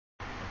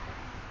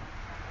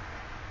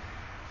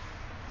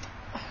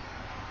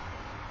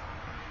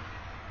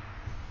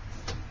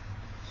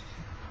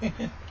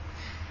I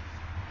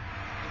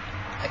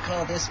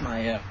call this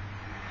my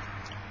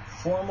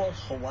formal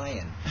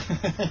Hawaiian.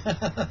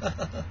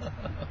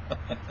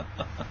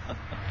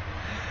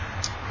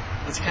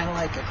 It's kind of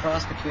like a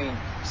cross between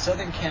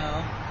Southern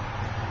Cal,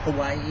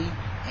 Hawaii,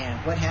 and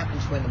what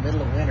happens when the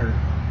middle of winter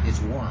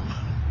is warm.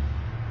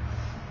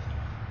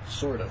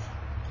 Sort of.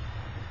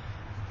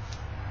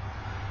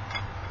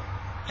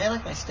 I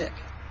like my stick.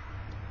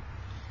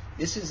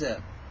 This is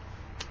a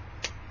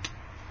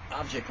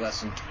object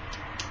lesson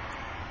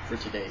for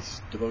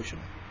today's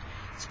devotional.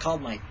 It's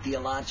called my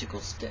theological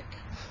stick.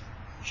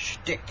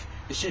 Shtick.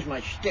 This is my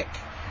shtick.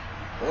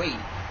 Oi.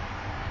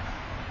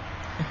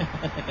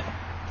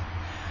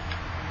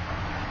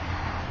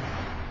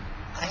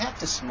 I have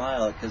to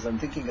smile because I'm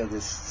thinking of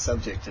this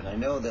subject, and I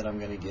know that I'm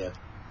going to get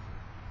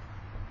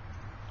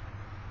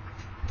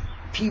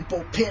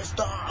people pissed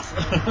off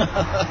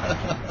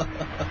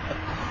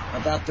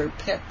about their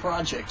pet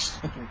projects.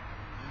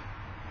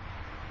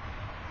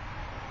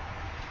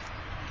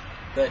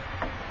 But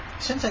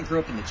since I grew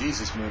up in the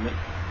Jesus movement,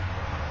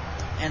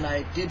 and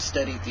I did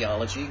study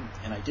theology,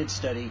 and I did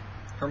study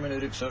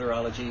hermeneutics,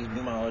 soteriology,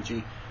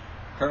 pneumology,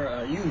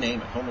 you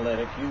name it,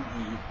 homiletic, you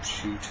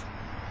shoot.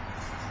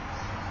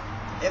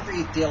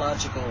 Every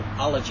theological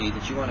ology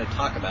that you want to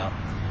talk about,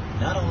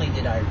 not only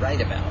did I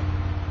write about,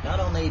 not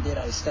only did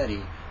I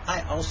study,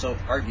 I also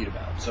argued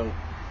about. So,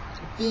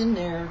 been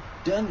there,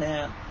 done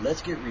that,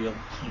 let's get real.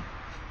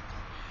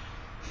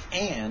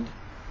 And,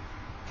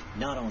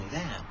 not only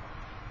that,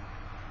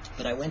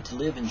 but I went to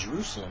live in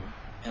Jerusalem,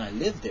 and I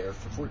lived there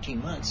for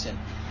 14 months, and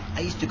I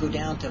used to go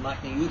down to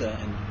Machne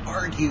Yehuda and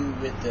argue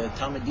with the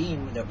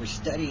Talmudim that were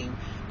studying,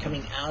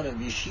 coming out of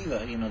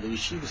yeshiva, you know, the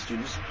yeshiva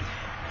students,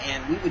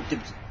 and we would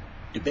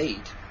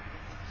debate,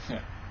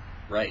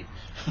 right,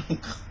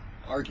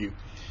 argue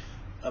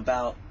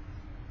about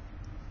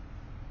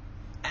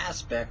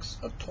aspects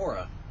of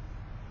Torah,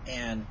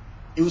 and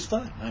it was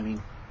fun. I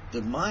mean,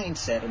 the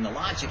mindset and the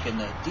logic and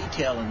the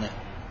detail and the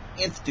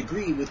nth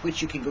degree with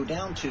which you can go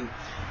down to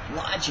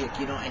logic,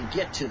 you know, and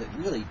get to the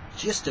really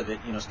gist of it,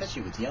 you know,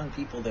 especially with young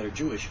people that are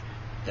Jewish,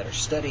 that are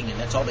studying, and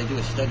that's all they do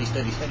is study,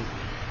 study, study.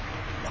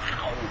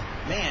 Wow,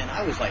 man,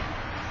 I was like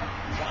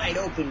wide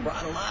open,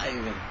 brought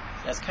alive, and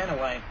that's kind of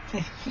why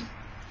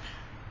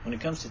when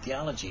it comes to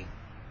theology,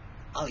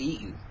 I'll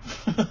eat you.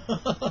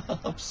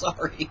 I'm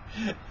sorry.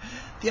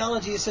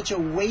 Theology is such a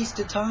waste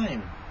of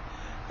time.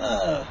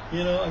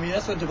 You know, I mean,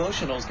 that's what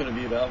Devotional is going to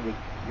be about with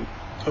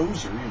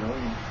Tozer, you know.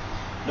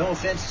 No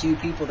offense to you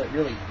people that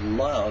really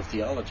love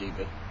theology,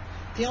 but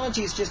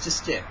theology is just a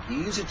stick. You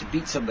use it to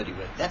beat somebody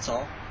with. That's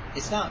all.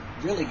 It's not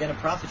really going to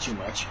profit you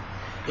much.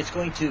 It's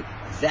going to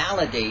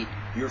validate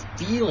your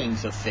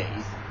feelings of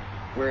faith,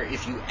 where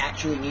if you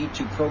actually need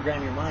to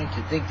program your mind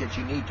to think that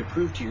you need to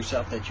prove to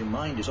yourself that your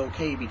mind is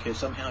okay because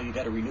somehow you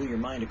got to renew your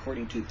mind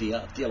according to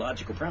the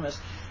theological premise,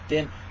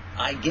 then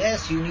I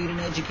guess you need an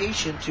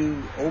education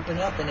to open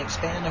up and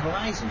expand the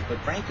horizons. But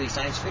frankly,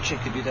 science fiction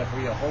could do that for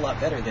you a whole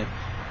lot better than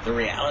the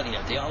reality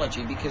of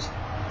theology, because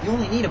you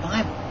only need a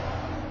Bible.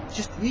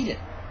 Just read it,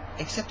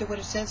 accept it what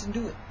it says, and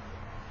do it.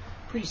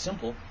 Pretty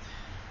simple.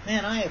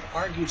 Man, I have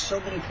argued so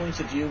many points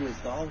of view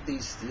with all of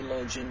these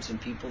theologians and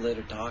people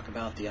that talk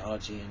about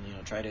theology and, you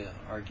know, try to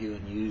argue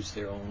and use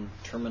their own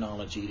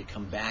terminology to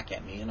come back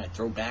at me, and I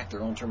throw back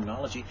their own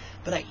terminology,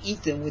 but I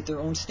eat them with their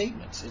own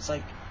statements. It's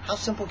like, how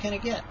simple can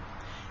it get?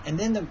 And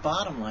then the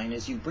bottom line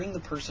is you bring the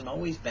person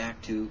always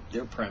back to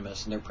their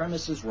premise, and their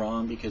premise is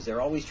wrong because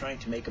they're always trying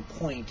to make a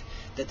point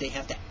that they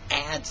have to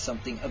add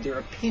something of their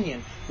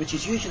opinion, which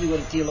is usually what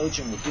a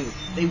theologian will do.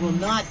 They will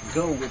not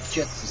go with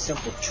just the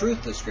simple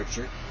truth of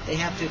Scripture. They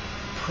have to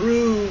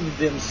prove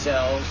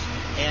themselves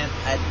and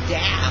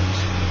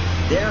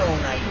adapt their own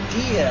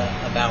idea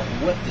about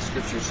what the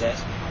Scripture says,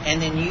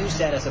 and then use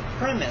that as a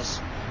premise,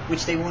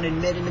 which they won't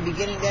admit in the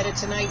beginning that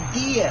it's an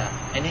idea.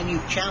 And then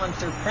you challenge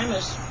their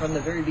premise from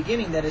the very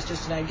beginning that it's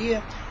just an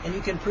idea, and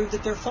you can prove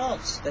that they're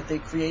false, that they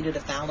created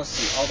a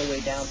fallacy all the way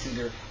down through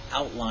their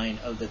outline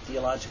of the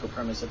theological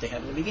premise that they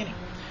had in the beginning.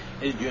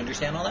 Do you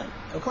understand all that?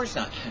 Of course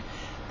not.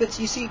 But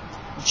you see,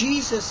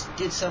 Jesus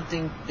did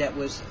something that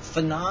was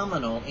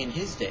phenomenal in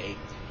his day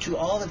to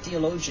all the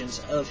theologians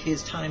of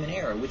his time and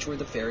era, which were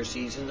the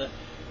Pharisees and the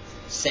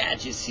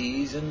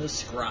Sadducees and the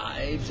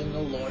scribes and the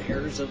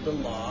lawyers of the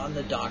law and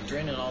the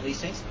doctrine and all these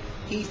things.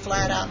 He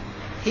flat out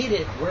hit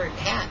it where it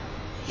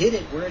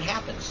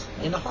happens,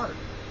 in the heart.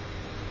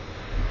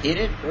 Hit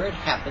it where it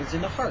happens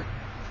in the heart.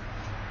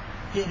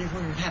 Hit it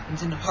where it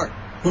happens in the heart.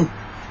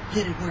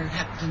 Hit it where it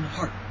happens in the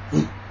heart.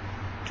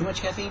 Too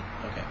much caffeine?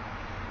 Okay.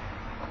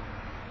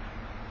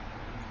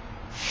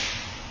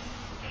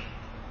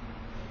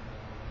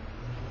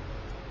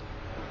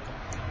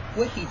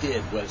 What he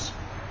did was,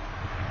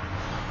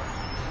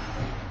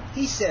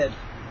 he said,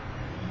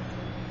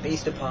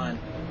 based upon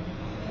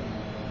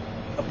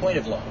a point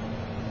of law,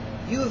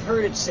 you have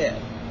heard it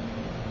said.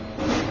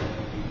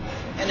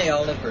 And they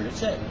all have heard it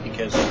said,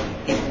 because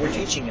people were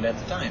teaching it at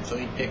the time. So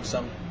he'd pick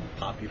some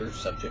popular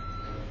subject,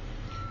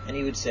 and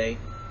he would say,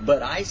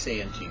 but I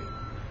say unto you.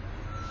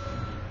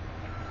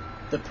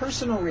 The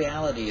personal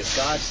reality of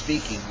God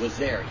speaking was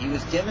there. He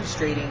was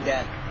demonstrating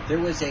that there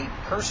was a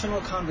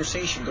personal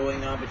conversation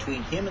going on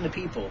between him and the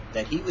people,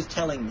 that he was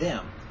telling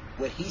them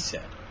what he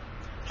said,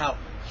 how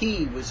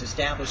he was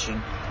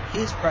establishing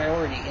his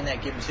priority in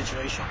that given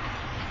situation.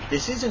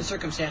 This isn't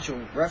circumstantial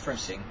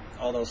referencing,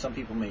 although some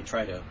people may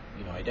try to,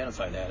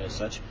 identify that as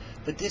such,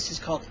 but this is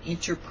called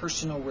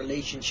interpersonal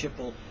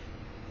relationshipal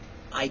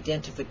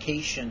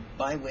identification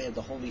by way of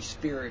the Holy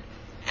Spirit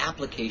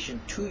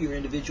application to your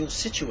individual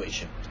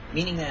situation.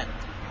 Meaning that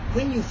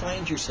when you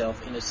find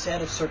yourself in a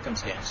set of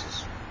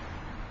circumstances,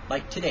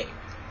 like today,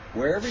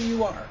 wherever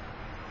you are,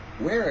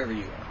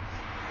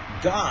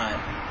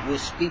 God will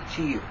speak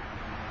to you.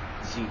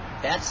 See,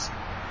 that's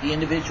the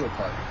individual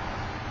part.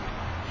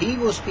 He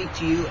will speak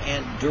to you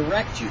and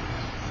direct you.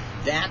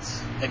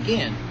 That's,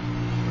 again,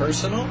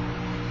 personal.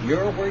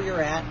 You're where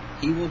you're at.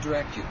 He will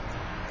direct you.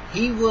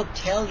 He will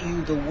tell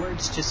you the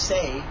words to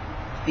say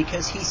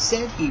because he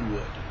said he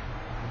would.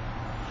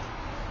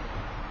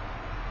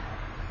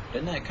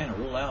 Doesn't that kind of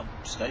rule out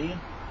studying?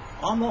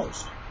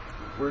 Almost.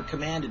 We're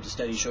commanded to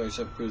study, show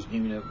ourselves approved,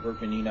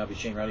 workmen need not be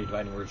ashamed, rightly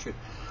dividing the word of truth.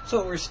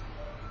 So we're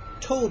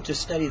told to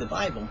study the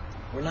Bible.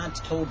 We're not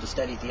told to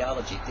study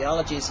theology.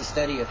 Theology is the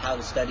study of how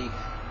to study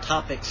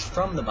topics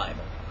from the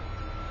Bible.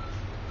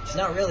 It's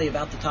not really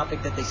about the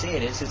topic that they say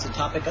it is. It's the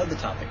topic of the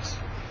topics.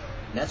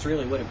 And that's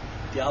really what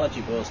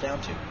theology boils down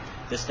to.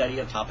 The study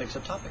of topics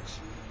of topics.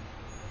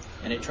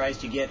 And it tries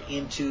to get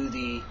into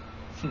the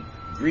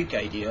Greek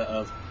idea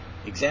of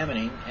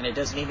examining, and it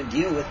doesn't even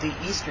deal with the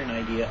Eastern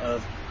idea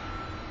of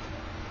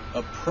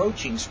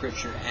approaching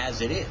Scripture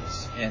as it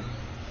is, and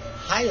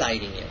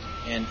highlighting it,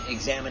 and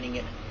examining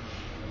it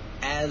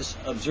as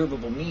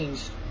observable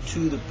means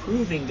to the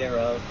proving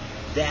thereof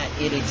that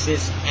it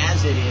exists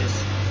as it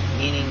is,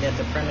 meaning that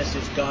the premise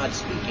is God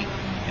speaking,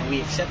 and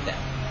we accept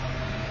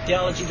that.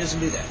 Theology doesn't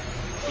do that.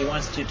 He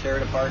wants to tear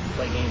it apart and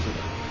play games with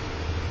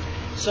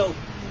it. So,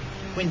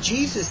 when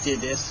Jesus did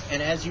this,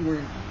 and as he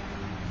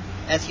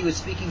was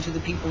speaking to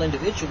the people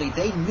individually,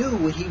 they knew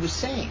what he was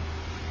saying.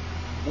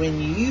 When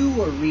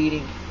you are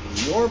reading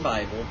your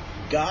Bible,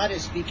 God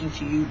is speaking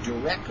to you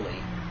directly.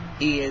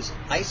 He is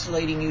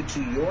isolating you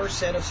to your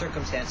set of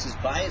circumstances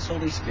by his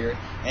Holy Spirit,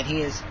 and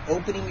he is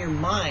opening your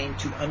mind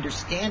to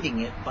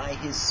understanding it by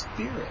his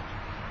Spirit,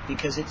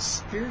 because it's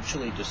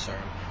spiritually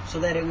discerned, so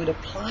that it would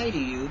apply to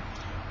you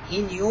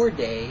in your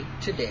day,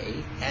 today,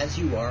 as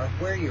you are,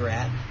 where you're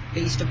at,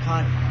 based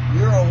upon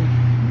your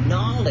own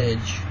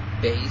knowledge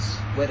base,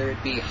 whether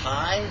it be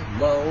high,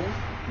 low,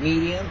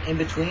 medium, in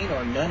between,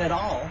 or none at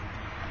all.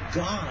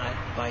 God,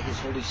 by his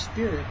Holy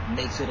Spirit,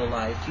 makes it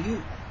alive to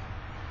you.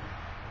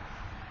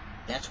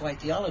 That's why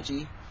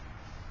theology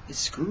is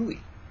screwy.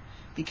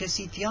 Because,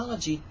 see,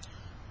 theology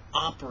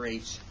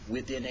operates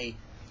within a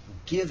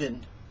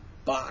given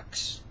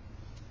box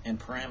and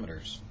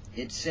parameters.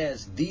 It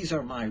says, these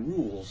are my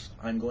rules.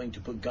 I'm going to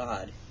put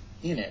God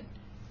in it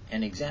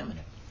and examine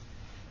it.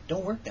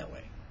 Don't work that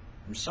way.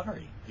 I'm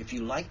sorry. If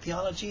you like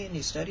theology and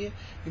you study it,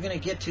 you're going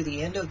to get to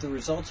the end of the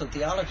results of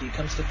theology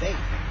comes to faith.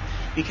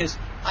 Because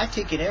I've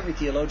taken every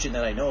theologian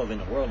that I know of in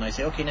the world and I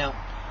say, okay, now,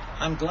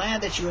 I'm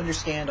glad that you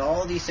understand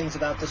all these things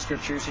about the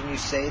Scriptures and you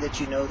say that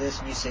you know this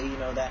and you say you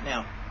know that.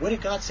 Now, what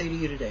did God say to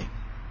you today?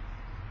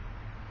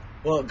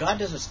 Well, God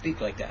doesn't speak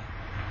like that.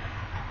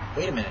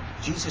 Wait a minute.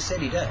 Jesus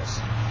said he does.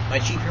 My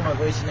sheep hear my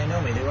voice and they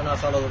know me. They will not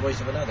follow the voice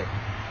of another.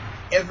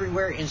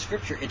 Everywhere in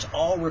Scripture, it's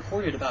all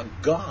recorded about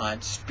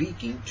God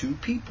speaking to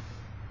people.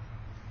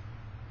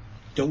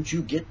 Don't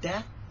you get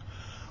that?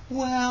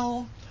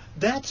 Well,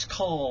 that's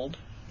called,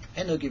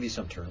 and they'll give you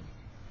some term.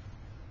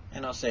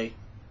 And I'll say,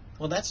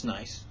 well, that's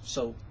nice.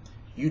 So,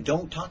 you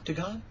don't talk to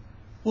God?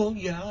 Well,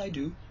 yeah, I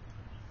do.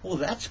 Well,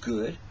 that's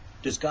good.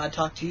 Does God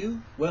talk to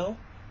you? Well,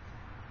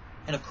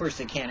 and of course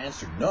they can't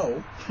answer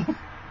no.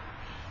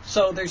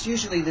 So there's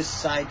usually this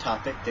side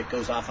topic that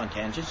goes off on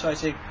tangents. So I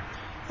say,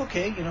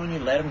 okay, and you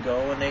let them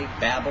go, and they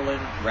babble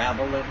and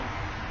rabble and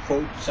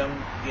quote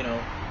some,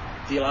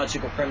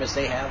 theological premise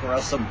they have, or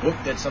else some book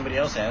that somebody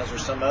else has, or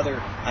some other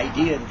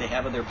idea that they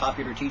have of their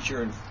popular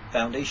teacher and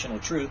foundational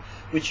truth,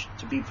 which,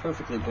 to be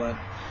perfectly blunt,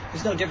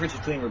 there's no difference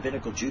between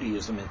rabbinical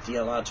Judaism and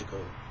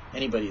theological,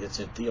 anybody that's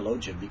a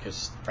theologian,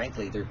 because,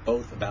 frankly, they're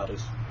both about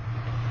as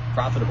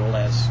profitable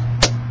as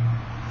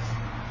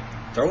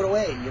throw it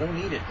away, you don't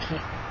need it.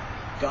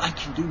 God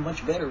can do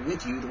much better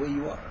with you the way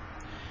you are.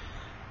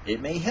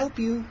 It may help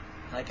you.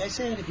 Like I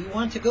said, if you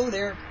want to go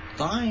there,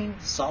 fine.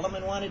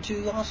 Solomon wanted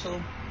to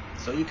also.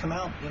 So you come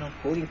out,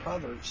 quoting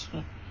Proverbs.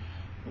 Oh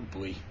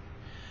boy.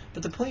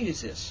 But the point is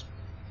this.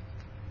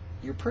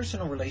 Your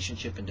personal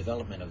relationship and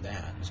development of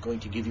that is going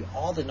to give you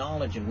all the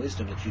knowledge and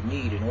wisdom that you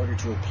need in order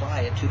to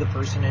apply it to the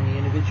person and the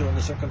individual and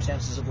the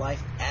circumstances of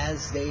life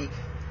as they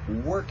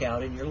work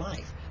out in your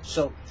life.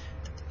 So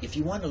if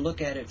you want to look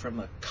at it from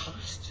a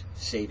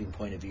cost-saving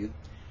point of view,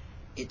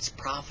 it's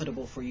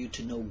profitable for you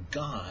to know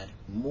God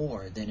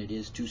more than it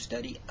is to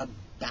study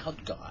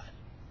about God.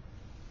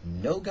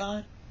 Know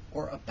God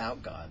or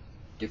about God.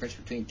 Difference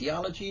between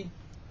theology,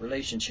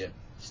 relationship.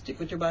 Stick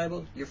with your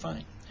Bible, you're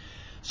fine.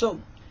 So,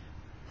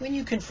 when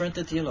you confront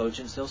the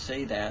theologians, they'll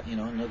say that,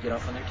 and they'll get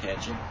off on their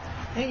tangent.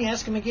 And you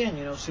ask them again,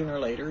 sooner or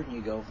later, and you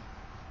go,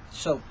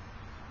 so,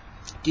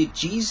 did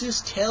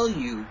Jesus tell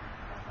you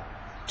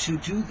to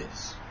do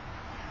this?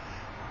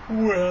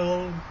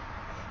 Well,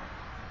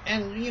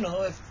 and,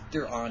 if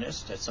they're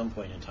honest at some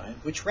point in time,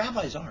 which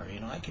rabbis are,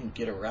 I can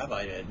get a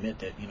rabbi to admit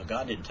that,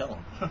 God didn't tell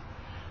them.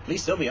 At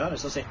least they'll be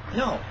honest. They'll say,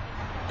 no,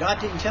 God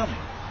didn't tell me.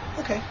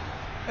 Okay,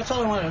 that's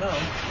all I want to know.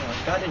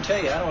 God didn't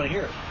tell you, I don't want to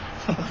hear it.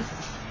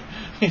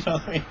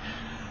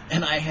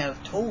 And I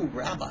have told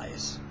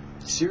rabbis,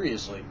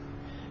 seriously,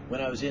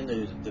 when I was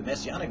in the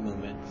Messianic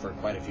movement for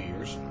quite a few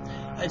years,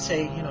 I'd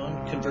say,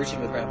 conversing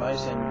with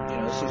rabbis, and,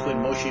 this is when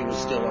Moshe was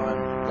still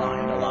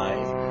online,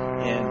 alive,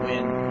 and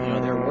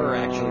when, there were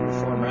actually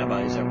Reformed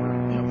rabbis that were,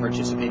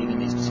 participating in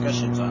these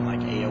discussions on, like,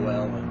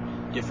 AOL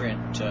and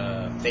different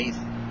faith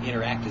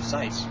interactive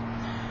sites.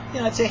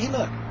 I'd say, hey,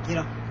 look,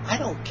 I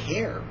don't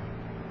care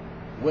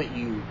what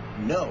you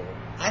know.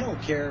 I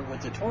don't care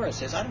what the Torah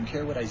says. I don't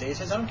care what Isaiah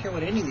says. I don't care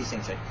what any of these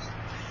things say.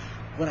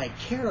 What I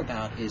care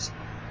about is,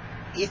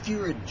 if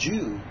you're a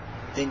Jew,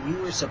 then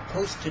you are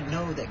supposed to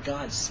know that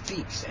God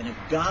speaks. And if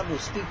God will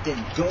speak,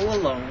 then go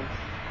alone,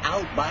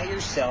 out by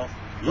yourself,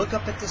 look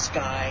up at the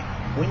sky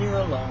when you're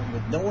alone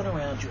with no one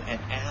around you, and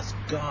ask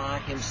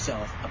God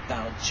himself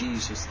about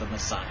Jesus the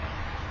Messiah.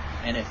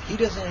 And if he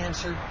doesn't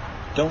answer,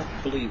 don't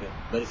believe it.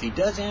 But if he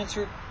does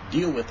answer,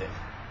 deal with it.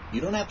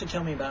 You don't have to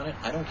tell me about it.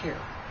 I don't care.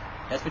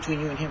 That's between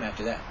you and him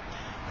after that.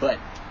 But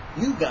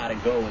you got to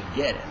go and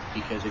get it,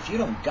 because if you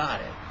don't got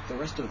it, the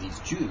rest of these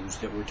Jews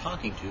that we're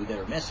talking to that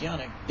are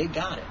Messianic, they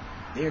got it.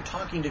 They are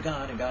talking to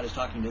God, and God is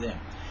talking to them.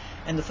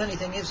 And the funny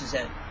thing is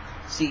that,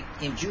 see,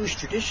 in Jewish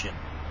tradition,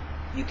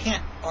 you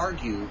can't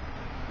argue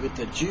with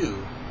the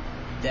Jew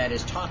that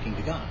is talking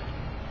to God.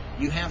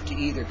 You have to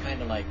either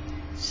kind of like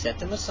set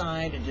them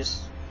aside and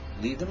just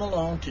leave them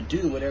alone to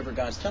do whatever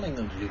God's telling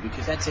them to do,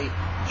 because that's a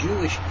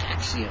Jewish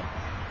axiom.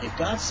 If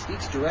God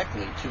speaks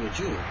directly to a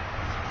Jew,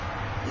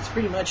 it's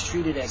pretty much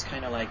treated as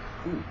kind of like,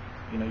 ooh,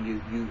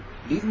 you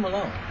leave them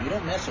alone. You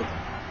don't mess with them.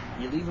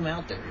 You leave them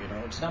out there,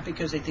 It's not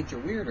because they think they're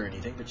weird or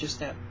anything, but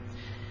just in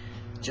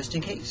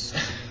case.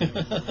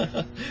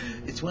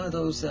 It's one of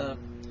those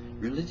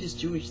religious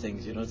Jewish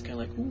things, It's kind of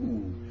like,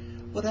 ooh.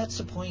 Well, that's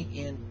the point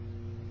in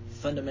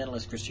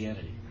fundamentalist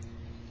Christianity.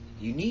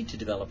 You need to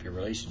develop your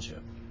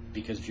relationship,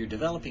 because if you're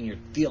developing your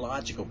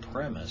theological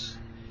premise,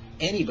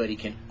 anybody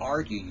can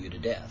argue you to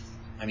death.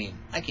 I mean,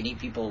 I can eat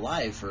people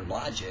alive for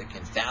logic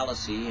and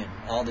fallacy and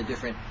all the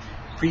different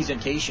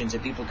presentations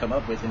that people come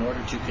up with in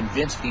order to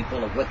convince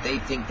people of what they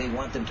think they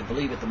want them to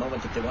believe at the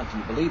moment that they want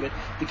them to believe it,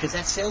 because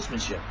that's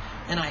salesmanship.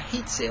 And I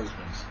hate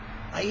salesmen.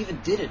 I even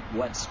did it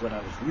once when I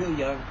was real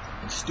young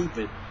and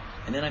stupid,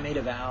 and then I made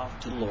a vow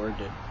to the Lord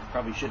that I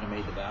probably shouldn't have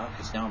made the vow,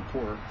 because now I'm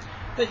poor.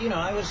 But,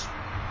 I was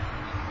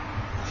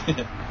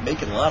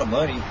making a lot of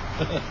money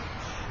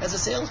as a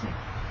salesman.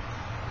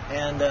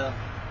 And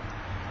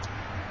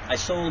I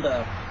sold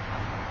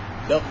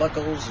belt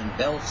buckles and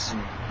belts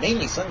and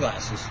mainly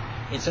sunglasses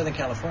in Southern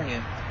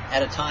California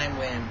at a time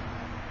when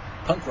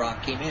punk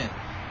rock came in,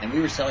 and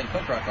we were selling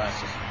punk rock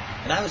glasses.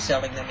 And I was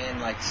selling them in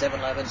like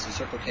 7-Elevens and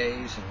Circle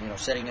K's, and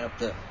setting up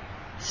the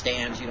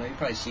stands. You've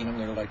probably seen them.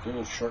 They're like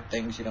little short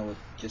things, with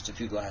just a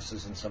few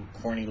glasses and some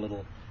corny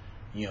little,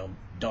 $1.99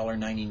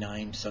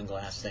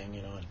 sunglass thing,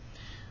 And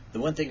the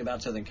one thing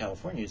about Southern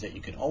California is that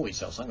you can always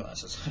sell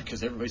sunglasses,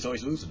 because everybody's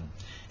always losing them.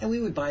 And we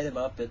would buy them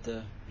up at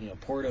the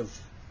port of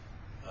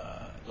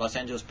Los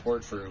Angeles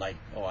port for like,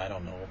 I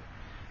don't know,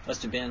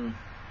 must have been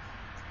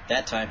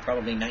that time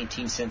probably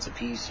 19 cents a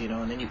piece,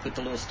 and then you put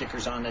the little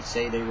stickers on that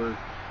say they were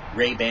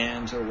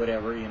Ray-Bans or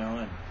whatever,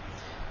 and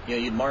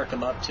you'd mark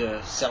them up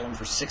to sell them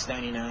for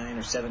 $6.99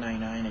 or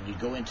 $7.99, and you'd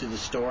go into the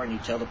store and you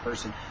tell the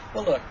person,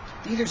 well, look,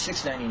 these are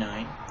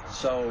 $6.99,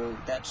 so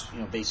that's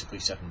basically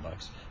 $7.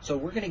 So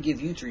we're going to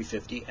give you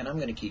 $3.50, and I'm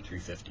going to keep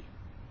 $3.50,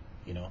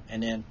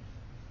 and then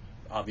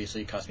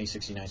obviously it cost me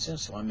 69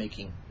 cents, so I'm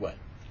making what,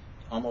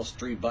 almost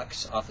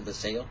 $3 off of the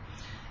sale,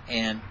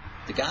 and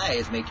the guy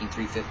is making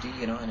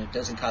 $3.50, and it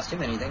doesn't cost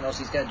him anything. All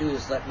he's got to do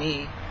is let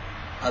me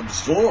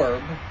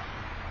absorb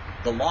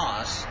the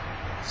loss,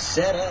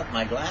 set up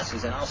my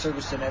glasses, and I'll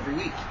service them every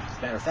week. As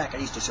a matter of fact, I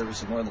used to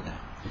service them more than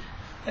that.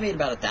 I made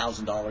about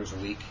 $1,000 a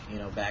week,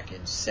 back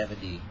in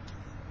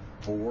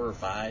 74 or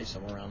 5,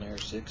 somewhere around there,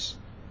 6.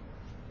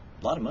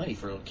 A lot of money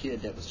for a little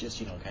kid that was just,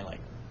 kind of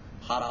like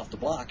hot off the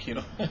block,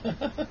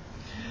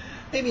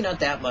 Maybe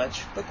not that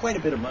much, but quite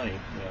a bit of money,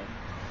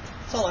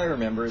 That's all I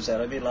remember, is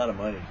that I made a lot of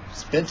money.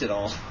 Spent it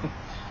all,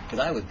 because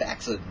I was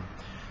backslidden.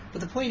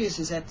 But the point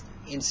is that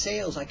in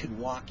sales I could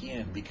walk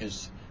in,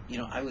 because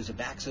I was a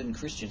backslidden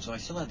Christian, so I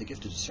still had the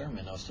gift of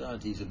discernment. I still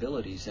had these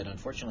abilities that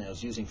unfortunately I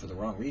was using for the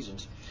wrong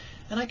reasons.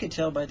 And I could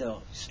tell by the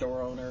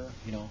store owner,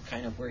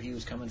 kind of where he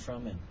was coming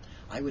from, and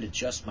I would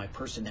adjust my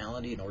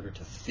personality in order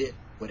to fit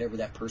whatever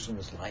that person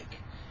was like,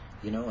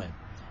 and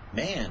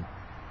man,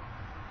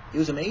 it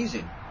was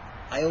amazing.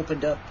 I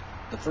opened up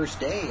the first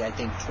day, I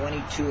think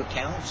 22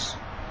 accounts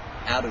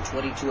out of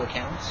 22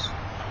 accounts.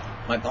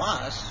 My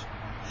boss,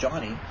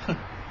 Johnny,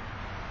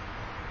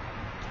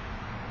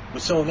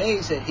 was so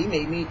amazed that he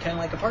made me kind of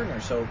like a partner.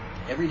 So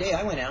every day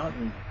I went out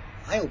and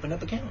I opened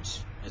up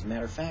accounts. As a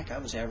matter of fact, I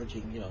was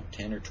averaging,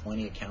 10 or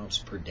 20 accounts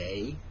per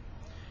day,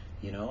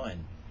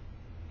 and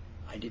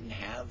I didn't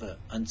have an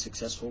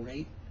unsuccessful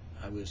rate.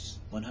 I was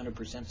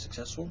 100%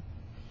 successful.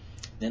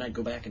 Then I'd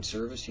go back and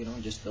service,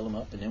 and just fill them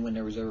up. And then when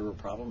there was ever a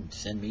problem,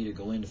 send me to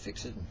go in to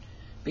fix it. And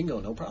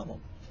bingo, no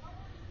problem.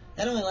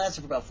 That only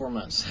lasted for about 4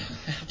 months.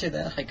 After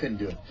that, I couldn't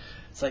do it.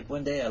 It's like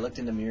one day I looked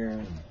in the mirror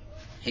and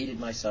hated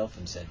myself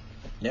and said,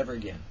 never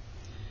again.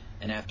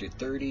 And after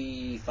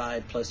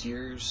 35 plus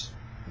years,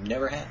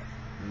 never have.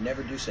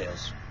 Never do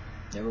sales.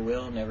 Never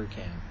will, never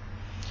can.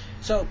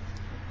 So,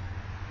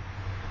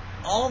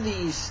 all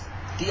these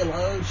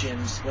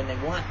theologians, when they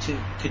want to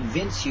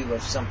convince you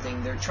of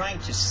something, they're trying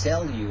to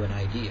sell you an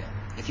idea.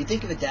 If you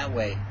think of it that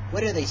way,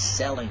 what are they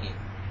selling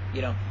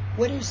you?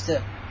 What is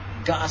the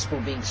gospel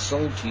being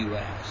sold to you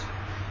as?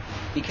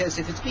 Because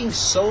if it's being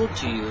sold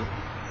to you,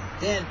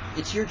 then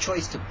it's your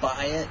choice to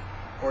buy it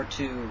or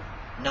to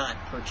not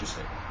purchase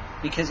it.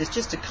 Because it's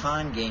just a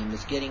con game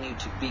that's getting you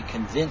to be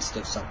convinced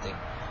of something.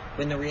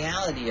 When the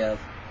reality of,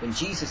 when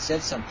Jesus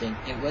said something,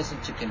 it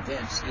wasn't to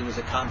convince, it was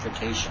a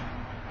confrontation.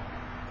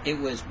 It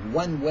was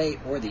one way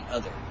or the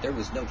other. There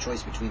was no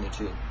choice between the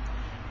two.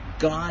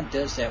 God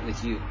does that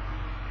with you.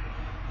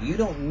 You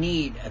don't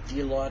need a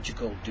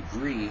theological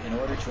degree in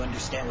order to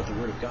understand what the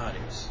Word of God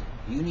is.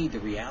 You need the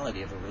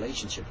reality of a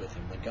relationship with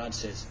Him. When God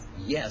says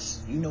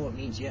yes, you know it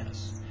means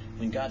yes.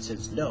 When God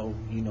says no,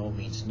 you know it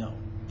means no.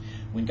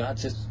 When God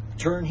says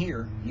turn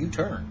here, you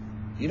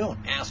turn. You don't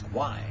ask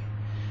why.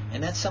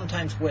 And that's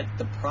sometimes what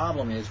the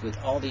problem is with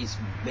all these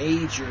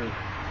major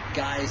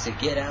guys that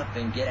get up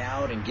and get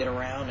out and get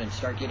around and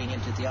start getting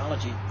into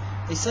theology.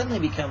 They suddenly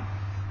become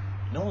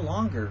no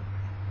longer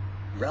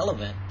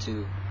relevant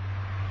to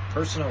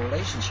personal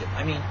relationship.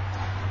 I mean,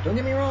 don't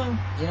get me wrong.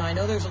 I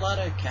know there's a lot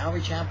of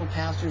Calvary Chapel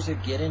pastors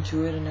that get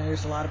into it, and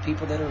there's a lot of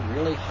people that are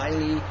really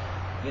highly,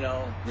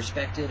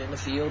 respected in the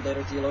field that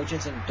are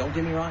theologians. And don't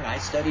get me wrong, I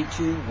studied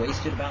too,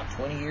 wasted about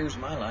 20 years of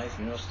my life,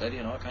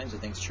 studying all kinds of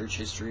things, church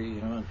history,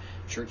 and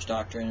church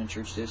doctrine and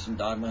church this and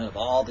dogma of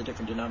all the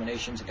different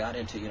denominations. I got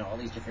into, all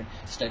these different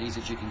studies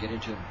that you can get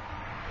into and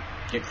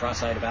get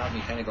cross-eyed about, and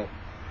you kind of go,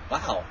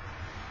 wow,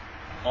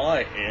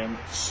 I am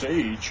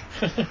sage.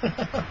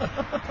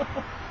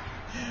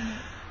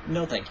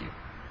 No, thank you.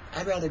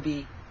 I'd rather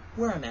be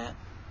where I'm at,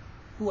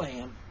 who I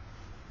am,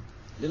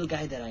 little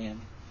guy that I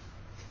am,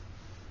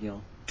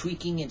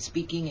 tweaking and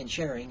speaking and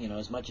sharing,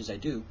 as much as I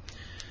do,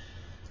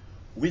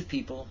 with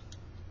people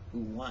who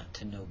want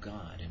to know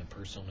God in a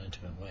personal,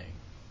 intimate way.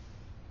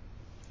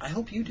 I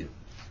hope you do.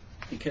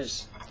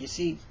 Because, you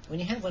see, when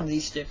you have one of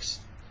these sticks,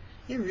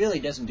 it really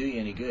doesn't do you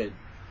any good.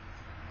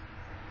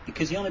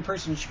 Because the only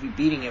person you should be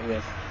beating it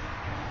with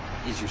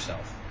is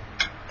yourself.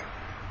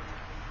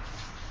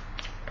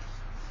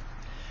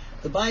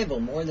 The Bible,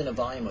 more than a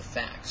volume of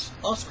facts.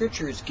 All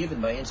Scripture is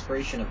given by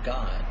inspiration of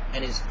God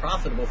and is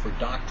profitable for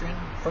doctrine,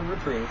 for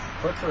reproof,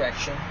 for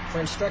correction, for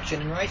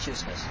instruction in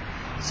righteousness.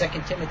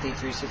 2 Timothy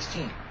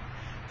 3:16.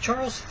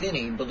 Charles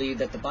Finney believed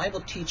that the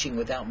Bible teaching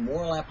without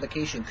moral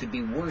application could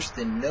be worse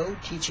than no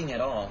teaching at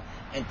all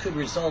and could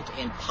result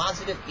in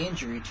positive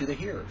injury to the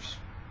hearers.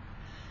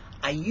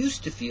 I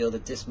used to feel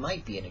that this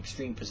might be an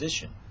extreme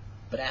position,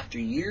 but after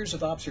years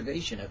of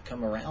observation have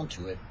come around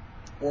to it,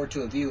 or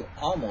to a view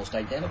almost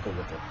identical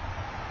with it.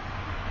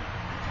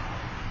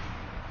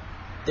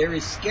 There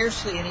is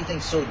scarcely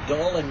anything so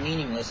dull and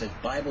meaningless as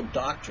Bible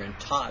doctrine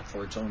taught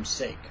for its own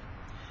sake.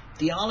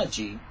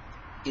 Theology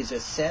is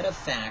a set of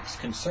facts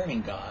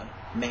concerning God,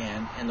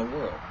 man, and the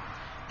world.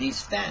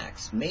 These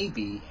facts may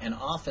be and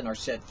often are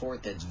set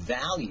forth as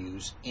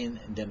values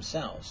in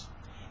themselves,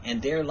 and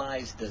there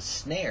lies the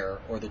snare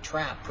or the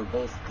trap for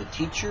both the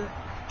teacher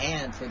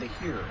and for the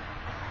hearer.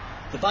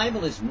 The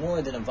Bible is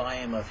more than a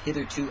volume of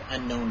hitherto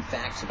unknown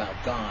facts about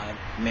God,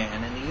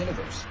 man, and the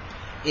universe.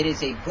 It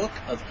is a book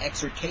of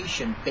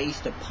exhortation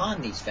based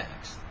upon these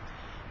facts.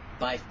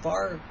 By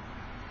far,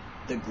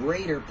 the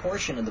greater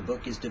portion of the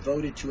book is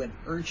devoted to an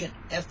urgent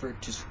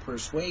effort to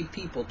persuade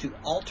people to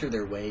alter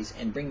their ways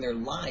and bring their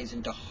lives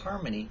into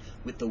harmony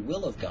with the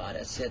will of God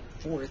as set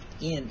forth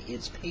in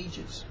its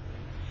pages.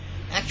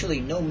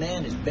 Actually, no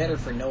man is better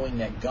for knowing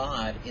that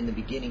God in the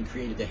beginning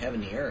created the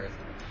heaven and the earth.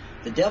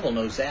 The devil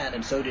knows that,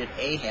 and so did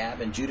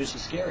Ahab and Judas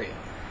Iscariot.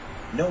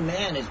 No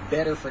man is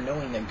better for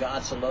knowing that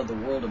God so loved the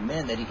world of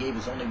men that he gave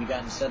his only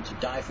begotten Son to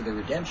die for their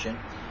redemption.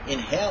 In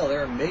hell,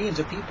 there are millions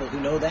of people who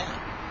know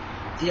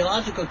that.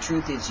 Theological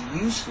truth is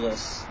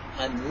useless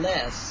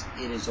unless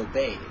it is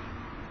obeyed.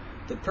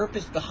 The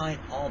purpose behind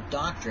all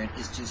doctrine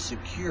is to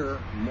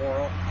secure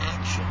moral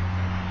action.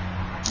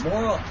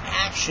 Moral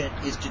action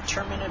is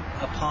determined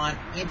upon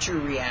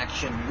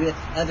interreaction with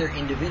other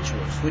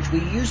individuals, which we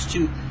used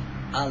to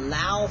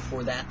allow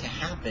for that to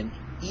happen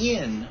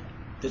in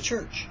the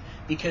church.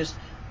 Because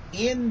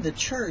in the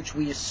church,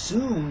 we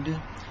assumed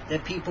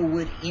that people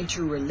would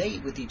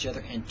interrelate with each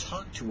other and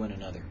talk to one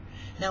another.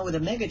 Now, with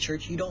a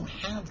megachurch, you don't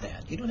have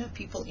that. You don't have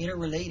people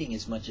interrelating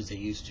as much as they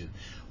used to.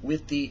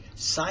 With the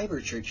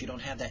cyber church, you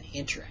don't have that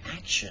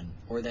interaction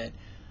or that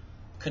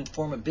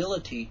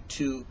conformability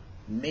to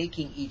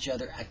making each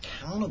other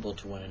accountable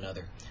to one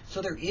another.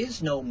 So there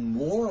is no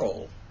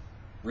moral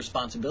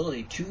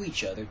responsibility to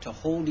each other to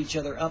hold each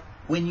other up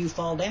when you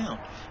fall down,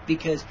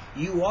 because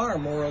you are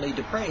morally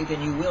depraved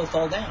and you will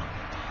fall down.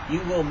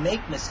 You will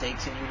make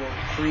mistakes and you will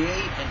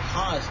create and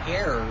cause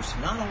errors,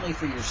 not only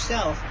for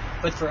yourself,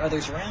 but for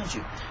others around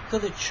you. So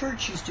the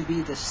church used to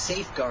be the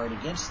safeguard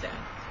against that,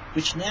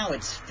 which now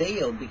it's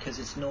failed because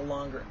it's no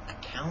longer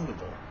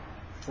accountable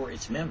for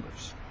its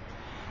members.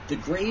 The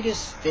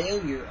greatest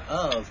failure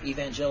of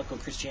evangelical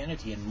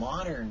Christianity in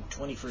modern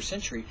 21st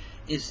century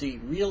is the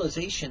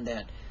realization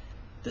that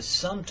the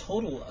sum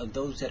total of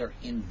those that are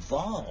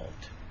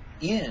involved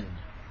in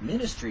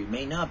ministry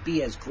may not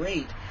be as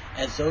great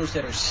as those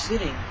that are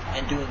sitting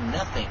and doing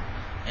nothing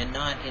and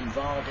not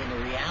involved in the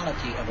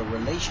reality of a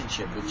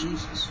relationship with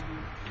Jesus.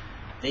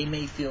 They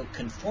may feel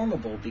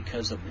conformable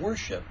because of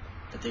worship,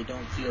 but they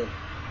don't feel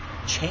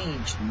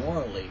changed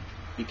morally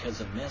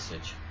because of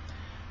message.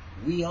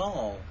 We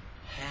all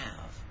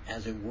have,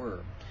 as it were,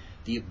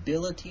 the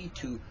ability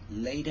to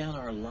lay down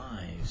our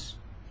lives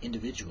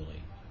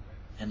individually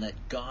and let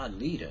God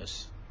lead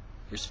us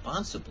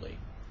responsibly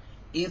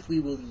if we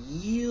will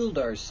yield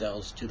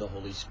ourselves to the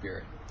Holy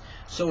Spirit.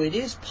 So it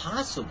is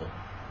possible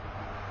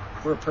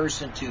for a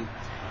person to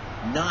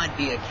not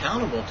be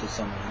accountable to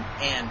someone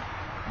and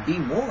be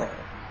moral,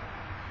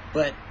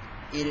 but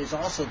it is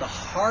also the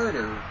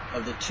harder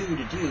of the two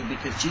to do,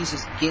 because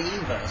Jesus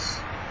gave us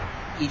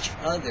each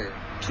other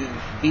to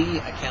be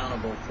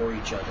accountable for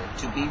each other,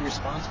 to be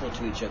responsible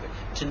to each other,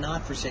 to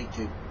not forsake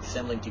the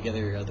assembling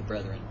together of the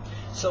brethren.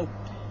 So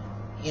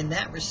in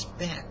that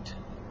respect,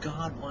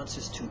 God wants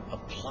us to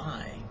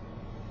apply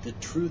the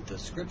truth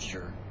of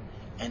Scripture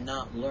and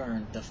not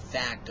learn the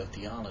fact of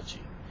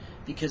theology.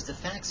 Because the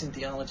facts in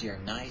theology are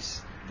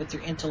nice, but they're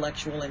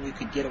intellectual and you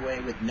could get away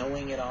with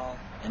knowing it all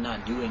and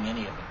not doing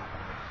any of it.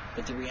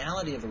 But the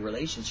reality of a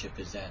relationship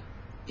is that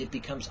it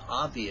becomes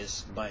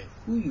obvious by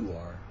who you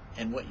are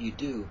and what you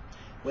do,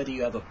 whether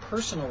you have a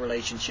personal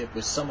relationship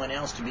with someone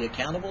else to be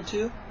accountable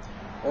to,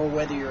 or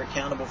whether you're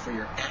accountable for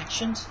your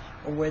actions,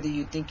 or whether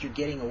you think you're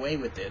getting away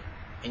with it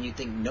and you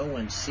think no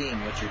one's seeing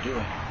what you're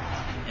doing.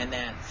 And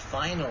that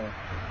final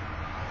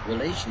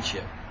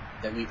relationship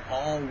that we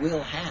all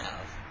will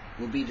have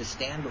will be to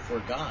stand before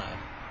God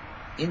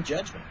in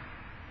judgment,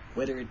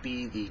 whether it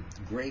be the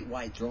great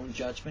white throne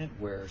judgment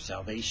where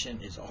salvation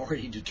is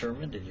already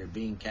determined and you're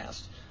being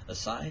cast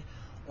aside,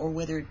 or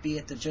whether it be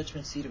at the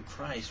judgment seat of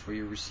Christ where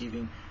you're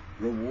receiving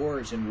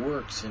rewards and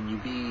works and you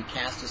be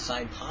cast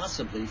aside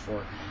possibly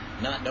for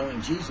not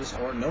knowing Jesus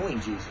or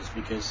knowing Jesus,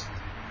 because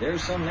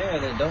there's some there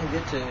that don't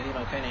get to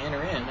kind of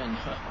enter in and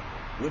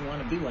wouldn't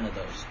want to be one of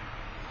those.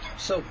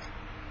 So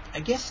I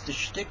guess the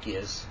shtick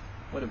is,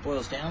 what it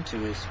boils down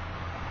to is,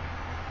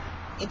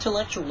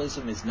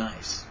 intellectualism is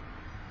nice,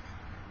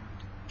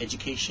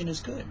 education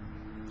is good,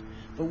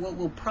 but what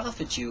will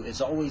profit you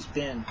has always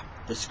been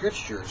the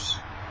Scriptures.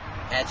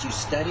 As you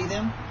study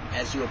them,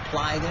 as you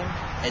apply them,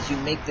 as you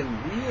make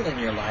them real in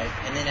your life,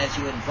 and then as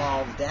you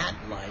involve that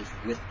life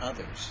with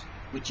others,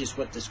 which is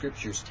what the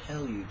Scriptures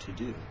tell you to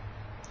do.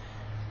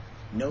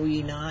 Know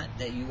ye not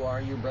that you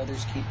are your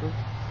brother's keeper?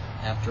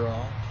 After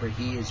all, for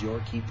he is your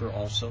keeper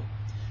also.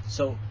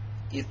 So,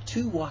 if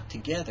two walk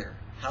together,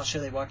 how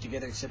shall they walk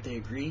together except they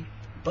agree?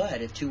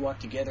 But if two walk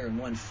together and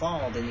one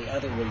fall, then the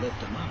other will lift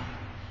them up.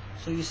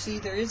 So you see,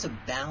 there is a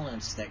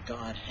balance that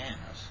God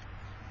has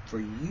for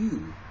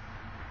you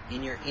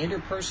in your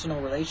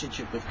interpersonal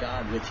relationship with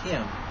God, with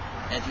Him,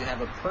 as you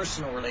have a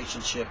personal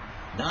relationship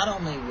not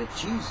only with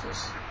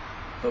Jesus,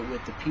 but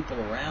with the people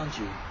around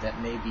you that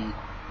may be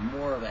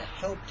more of a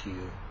help to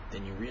you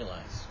than you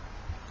realize.